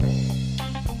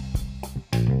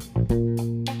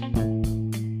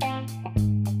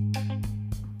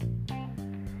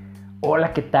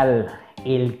Hola, ¿qué tal?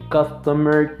 El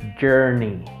Customer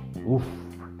Journey. Uf,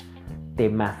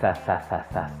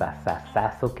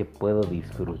 temazazazazazazazo que puedo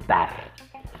disfrutar.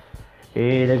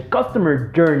 El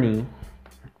Customer Journey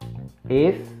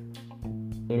es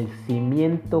el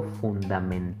cimiento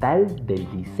fundamental del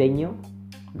diseño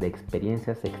de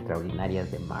experiencias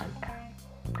extraordinarias de marca.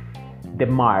 De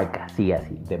marca, sí,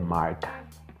 así, de marca.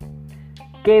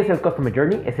 ¿Qué es el Customer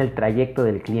Journey? Es el trayecto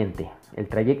del cliente. El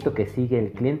trayecto que sigue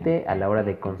el cliente a la hora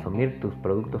de consumir tus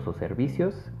productos o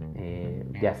servicios,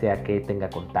 ya sea que tenga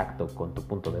contacto con tu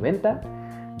punto de venta,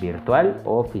 virtual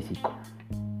o físico.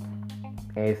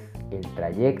 Es el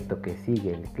trayecto que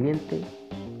sigue el cliente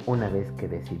una vez que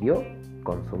decidió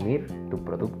consumir tu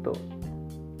producto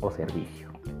o servicio.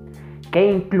 ¿Qué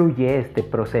incluye este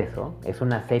proceso? Es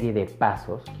una serie de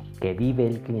pasos que vive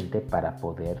el cliente para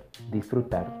poder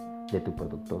disfrutar de tu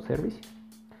producto o servicio.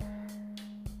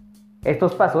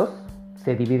 Estos pasos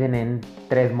se dividen en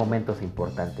 3 momentos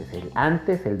importantes: el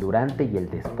antes, el durante y el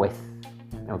después.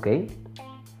 ¿Ok?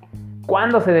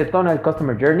 ¿Cuándo se detona el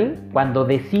Customer Journey? Cuando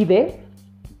decide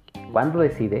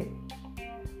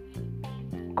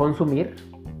consumir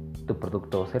tu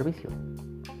producto o servicio.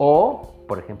 O,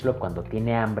 por ejemplo, cuando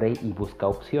tiene hambre y busca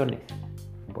opciones,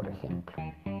 por ejemplo,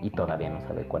 y todavía no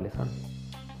sabe cuáles son.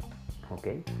 ¿Ok?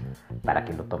 Para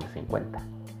que lo tomes en cuenta.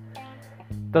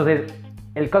 Entonces,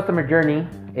 el Customer Journey,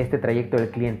 este trayecto del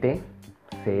cliente,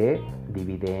 se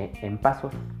divide en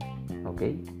pasos, ¿ok?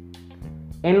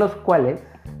 En los cuales,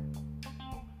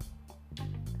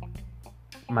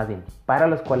 para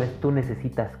los cuales tú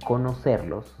necesitas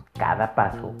conocerlos, cada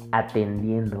paso,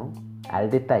 atendiendo al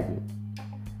detalle,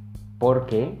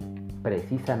 porque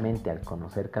precisamente al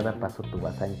conocer cada paso tú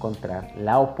vas a encontrar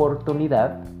la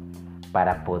oportunidad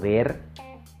para poder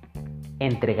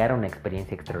entregar una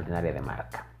experiencia extraordinaria de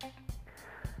marca.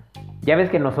 Ya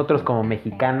ves que nosotros como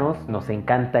mexicanos nos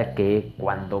encanta que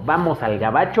cuando vamos al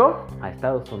gabacho, a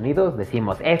Estados Unidos,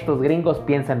 decimos, estos gringos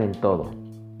piensan en todo.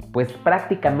 Pues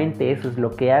prácticamente eso es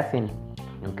lo que hacen,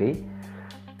 ¿ok?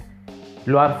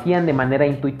 Lo hacían de manera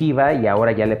intuitiva y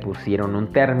ahora ya le pusieron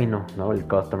un término, ¿no? El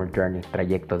Customer Journey,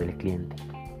 trayecto del cliente.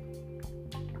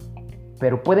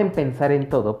 Pero pueden pensar en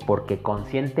todo porque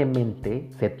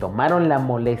conscientemente se tomaron la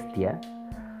molestia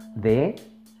de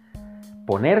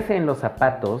ponerse en los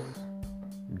zapatos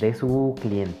de su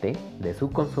cliente, de su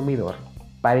consumidor,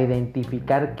 para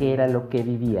identificar qué era lo que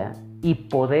vivía y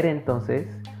poder entonces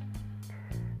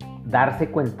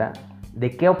darse cuenta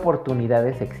de qué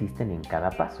oportunidades existen en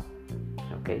cada paso.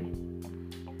 ¿Ok?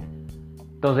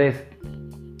 Entonces,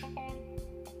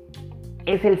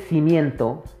 es el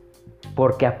cimiento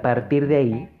porque a partir de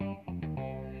ahí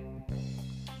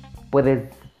puedes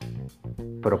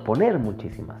proponer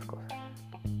muchísimas cosas.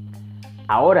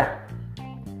 Ahora,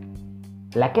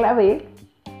 la clave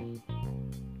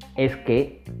es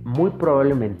que muy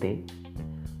probablemente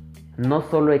no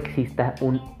solo exista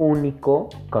un único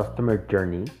Customer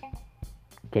Journey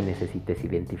que necesites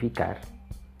identificar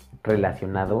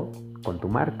relacionado con tu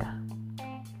marca.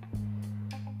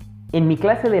 En mi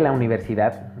clase de la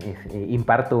universidad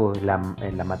imparto la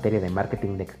materia de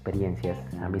marketing de experiencias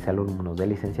a mis alumnos de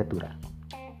licenciatura.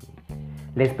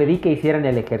 Les pedí que hicieran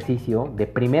el ejercicio de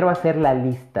primero hacer la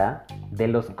lista de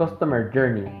los Customer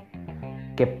Journey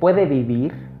que puede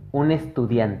vivir un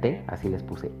estudiante, así les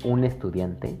puse, un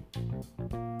estudiante,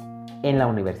 en la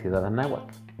Universidad de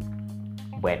Anáhuac.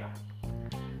 Bueno,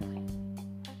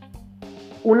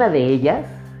 una de ellas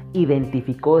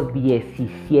identificó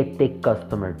 17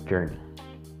 Customer Journey.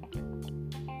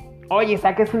 Oye,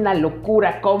 Isaac, es una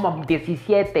locura, ¿cómo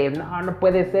 17? No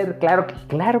puede ser. Claro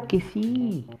que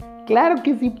sí. Claro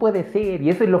que sí puede ser. Y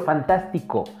eso es lo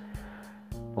fantástico.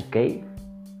 ¿Ok?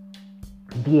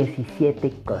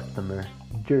 17 Customer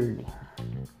Journey.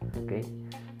 ¿Ok?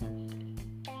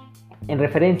 En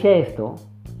referencia a esto,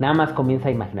 nada más comienza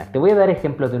a imaginar. Te voy a dar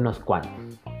ejemplos de unos cuantos.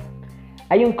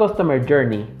 Hay un Customer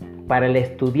Journey para el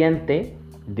estudiante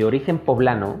de origen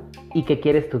poblano y que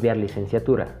quiere estudiar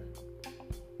licenciatura.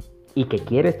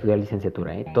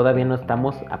 Todavía no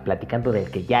estamos platicando del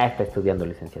que ya está estudiando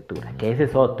licenciatura, que ese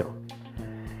es otro.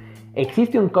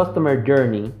 Existe un Customer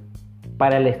Journey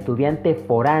para el estudiante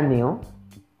foráneo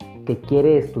que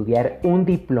quiere estudiar un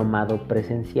diplomado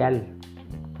presencial.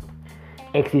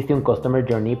 Existe un Customer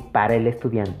Journey para el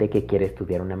estudiante que quiere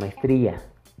estudiar una maestría.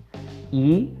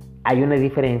 Y hay una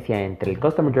diferencia entre el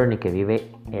Customer Journey que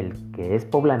vive el que es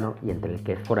poblano y entre el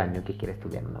que es foráneo que quiere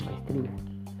estudiar una maestría.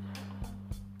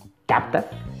 ¿Captas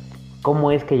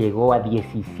cómo es que llegó a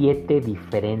 17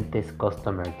 diferentes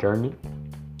Customer Journey?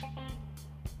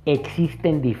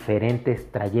 Existen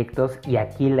diferentes trayectos y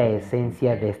aquí la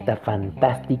esencia de esta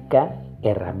fantástica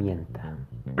herramienta.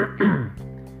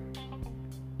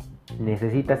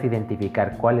 Necesitas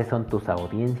identificar cuáles son tus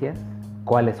audiencias,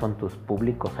 cuáles son tus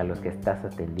públicos a los que estás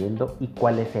atendiendo y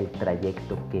cuál es el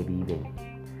trayecto que viven.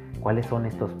 ¿Cuáles son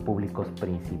estos públicos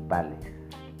principales?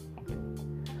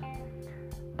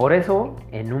 Por eso,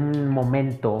 en un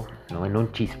momento, ¿no? En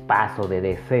un chispazo de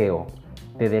deseo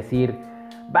de decir,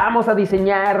 vamos a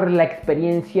diseñar la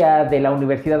experiencia de la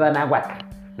Universidad de Anáhuac,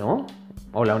 ¿no?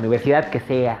 O la universidad que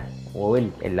sea, o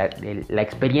la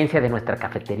experiencia de nuestra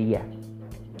cafetería.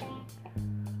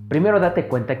 Primero date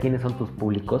cuenta quiénes son tus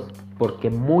públicos, porque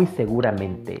muy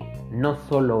seguramente no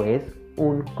solo es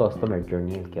un Customer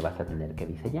Journey el que vas a tener que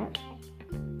diseñar,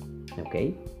 ¿ok?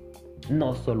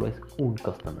 No solo es un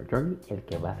Customer Journey el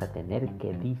que vas a tener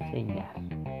que diseñar.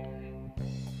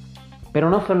 Pero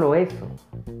no solo eso.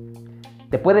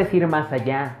 Te puedes ir más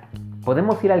allá.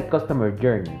 Podemos ir al Customer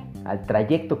Journey, al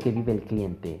trayecto que vive el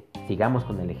cliente. Sigamos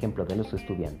con el ejemplo de los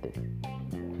estudiantes.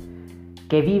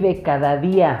 Que vive cada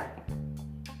día.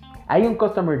 Hay un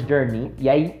Customer Journey y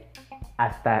hay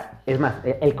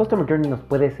el Customer Journey nos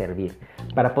puede servir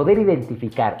para poder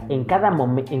identificar en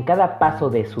cada paso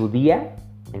de su día,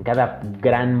 en cada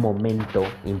gran momento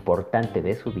importante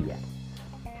de su día,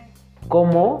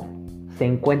 cómo se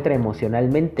encuentra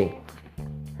emocionalmente,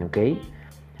 ¿ok?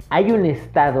 Hay un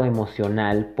estado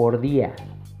emocional por día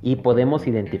y podemos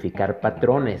identificar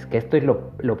patrones, que esto es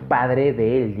lo padre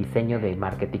del diseño de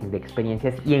marketing de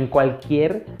experiencias y en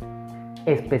cualquier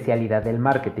especialidad del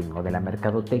marketing o de la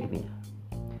mercadotecnia.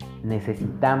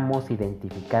 Necesitamos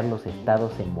identificar los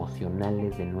estados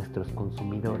emocionales de nuestros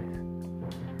consumidores.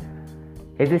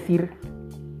 Es decir,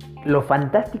 lo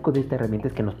fantástico de esta herramienta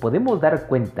es que nos podemos dar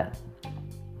cuenta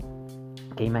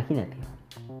que imagínate,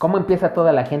 ¿cómo empieza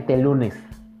toda la gente el lunes?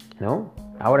 ¿No?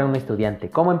 Ahora un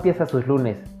estudiante, ¿cómo empieza sus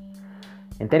lunes?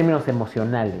 En términos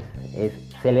emocionales,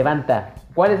 se levanta.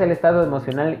 ¿Cuál es el estado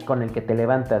emocional con el que te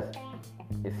levantas?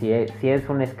 Si es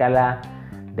una escala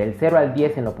del 0 al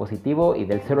 10 en lo positivo y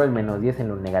del 0 al menos 10 en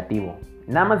lo negativo.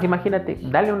 Nada más imagínate,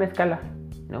 dale una escala,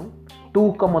 ¿no?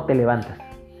 ¿Tú cómo te levantas?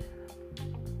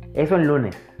 Eso el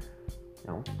lunes,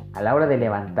 ¿no? A la hora de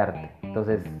levantarte.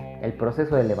 Entonces, el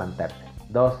proceso de levantarse.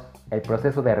 2, el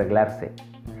proceso de arreglarse.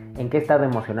 ¿En qué estado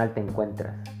emocional te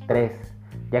encuentras? 3,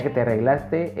 ya que te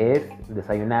arreglaste, es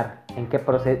desayunar. ¿En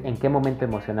qué momento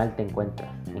emocional te encuentras?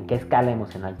 ¿En qué escala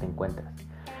emocional te encuentras?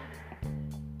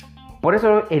 Por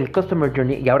eso el Customer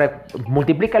Journey, y ahora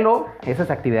multiplícalo, esas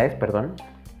actividades,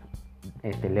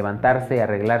 levantarse,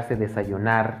 arreglarse,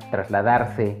 desayunar,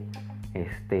 trasladarse,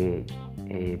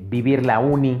 vivir la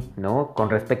uni, ¿no?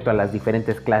 Con respecto a las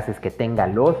diferentes clases que tenga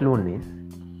los lunes,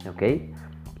 ¿ok?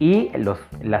 Y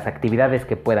las actividades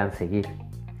que puedan seguir.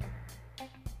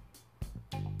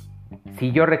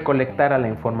 Si yo recolectara la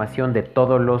información de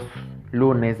todos los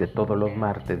lunes, de todos los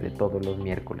martes, de todos los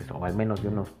miércoles, o al menos de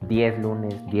unos 10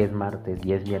 lunes, 10 martes,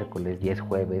 10 miércoles, 10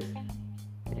 jueves,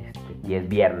 10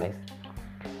 viernes,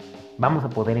 vamos a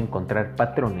poder encontrar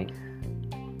patrones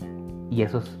y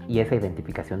esa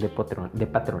identificación de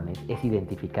patrones es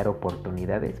identificar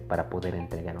oportunidades para poder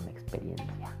entregar una experiencia.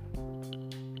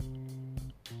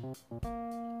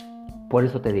 Por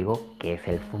eso te digo que es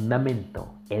el fundamento,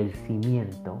 el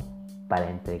cimiento para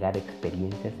entregar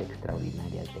experiencias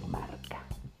extraordinarias de marca.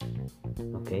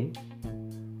 ¿Ok?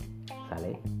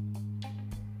 ¿Sale?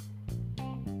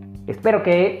 Espero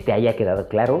que te haya quedado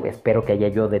claro, espero que haya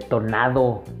yo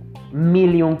detonado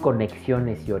 1001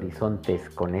 conexiones y horizontes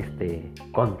con este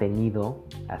contenido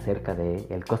acerca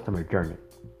del Customer Journey.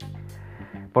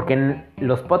 Porque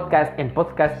en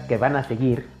podcasts que van a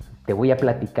seguir, te voy a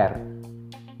platicar,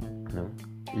 ¿no?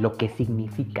 Lo que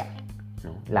significa,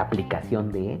 ¿no? La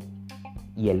aplicación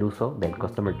y el uso del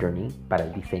Customer Journey para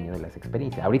el diseño de las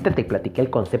experiencias. Ahorita te platiqué el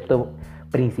concepto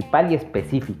principal y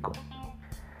específico.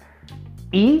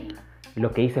 Y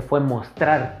lo que hice fue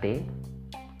mostrarte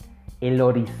el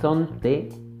horizonte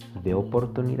de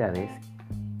oportunidades,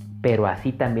 pero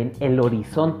así también el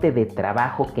horizonte de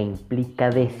trabajo que implica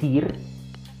decir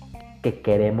que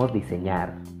queremos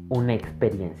diseñar una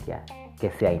experiencia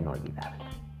que sea inolvidable.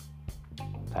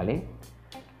 ¿Sale?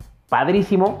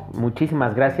 Padrísimo,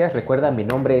 muchísimas gracias. Recuerda, mi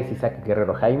nombre es Isaac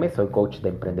Guerrero Jaime, soy coach de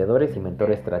emprendedores y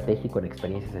mentor estratégico en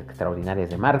experiencias extraordinarias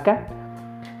de marca.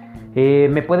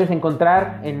 Me puedes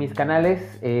encontrar en mis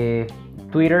canales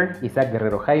Twitter, Isaac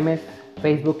Guerrero Jaimes,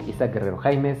 Facebook, Isaac Guerrero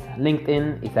Jaimes,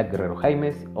 LinkedIn, Isaac Guerrero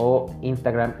Jaimes o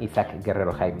Instagram, Isaac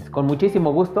Guerrero Jaimes. Con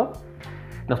muchísimo gusto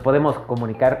nos podemos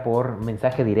comunicar por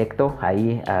mensaje directo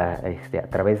ahí a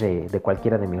través de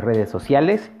cualquiera de mis redes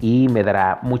sociales y me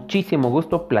dará muchísimo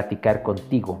gusto platicar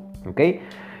contigo, ¿ok?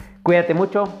 Cuídate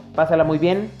mucho, pásala muy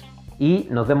bien y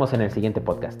nos vemos en el siguiente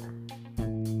podcast.